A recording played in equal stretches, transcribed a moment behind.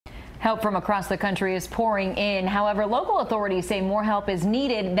Help from across the country is pouring in. However, local authorities say more help is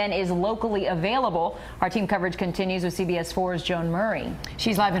needed than is locally available. Our team coverage continues with CBS 4's Joan Murray.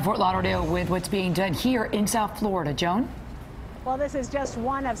 She's live in Fort Lauderdale with what's being done here in South Florida. Joan? Well, this is just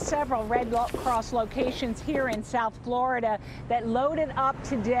one of several Red Cross locations here in South Florida that loaded up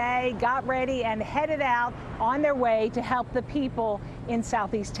today, got ready, and headed out on their way to help the people in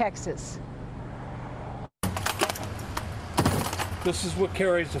Southeast Texas. This is what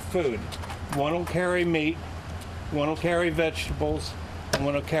carries the food. One will carry meat, one will carry vegetables, and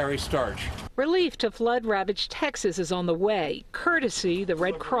one will carry starch. Relief to flood-ravaged Texas is on the way, courtesy the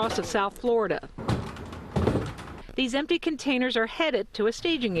Red Cross of South Florida. These empty containers are headed to a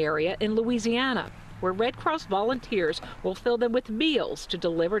staging area in Louisiana, where Red Cross volunteers will fill them with meals to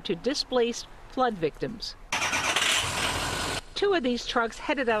deliver to displaced flood victims. 2 of these trucks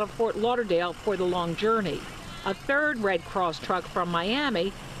headed out of Fort Lauderdale for the long journey. A third Red Cross truck from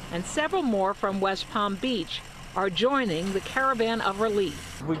Miami and several more from West Palm Beach are joining the caravan of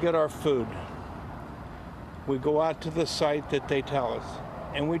relief. We get our food. We go out to the site that they tell us,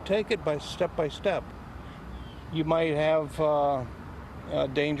 and we take it by step. You might have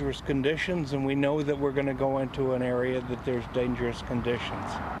dangerous conditions, and we know that we're going to go into an area that there's dangerous conditions.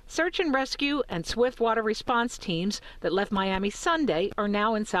 Search and rescue and swift water response teams that left Miami Sunday are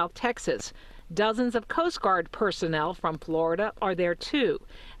now in South Texas. Dozens of Coast Guard personnel from Florida are there too,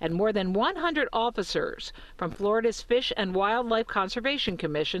 and more than 100 officers from Florida's Fish and Wildlife Conservation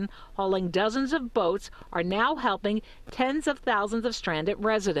Commission, hauling dozens of boats, are now helping tens of thousands of stranded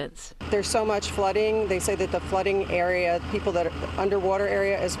residents. There's so much flooding. They say that the flooding area, underwater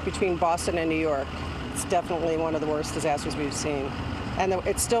area, is between Boston and New York. It's definitely one of the worst disasters we've seen. And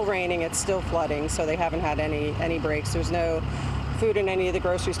it's still raining, it's still flooding, so they haven't had any breaks. There's no food in any of the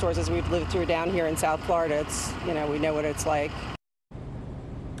grocery stores as we've lived through down here in South Florida. It's, we know what it's like.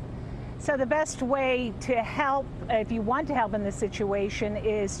 So the best way to help, if you want to help in this situation,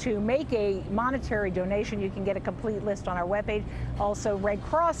 is to make a monetary donation. You can get a complete list on our webpage. Also, Red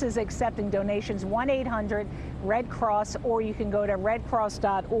Cross is accepting donations, 1-800-RED-CROSS, or you can go to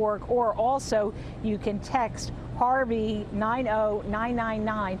redcross.org, or also you can text Harvey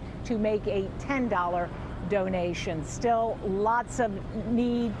 90999 to make a $10 donation. Still lots of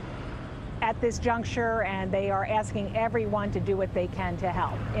need at this juncture, and they are asking everyone to do what they can to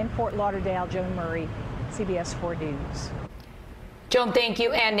help. In Fort Lauderdale, Joan Murray, CBS 4 News. Joan, thank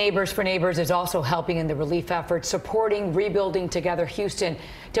you. And Neighbors for Neighbors is also helping in the relief effort, supporting Rebuilding Together Houston.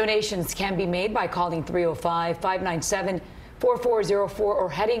 Donations can be made by calling 305-597-4404 or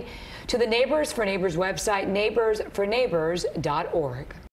heading to the Neighbors for Neighbors website, neighborsforneighbors.org.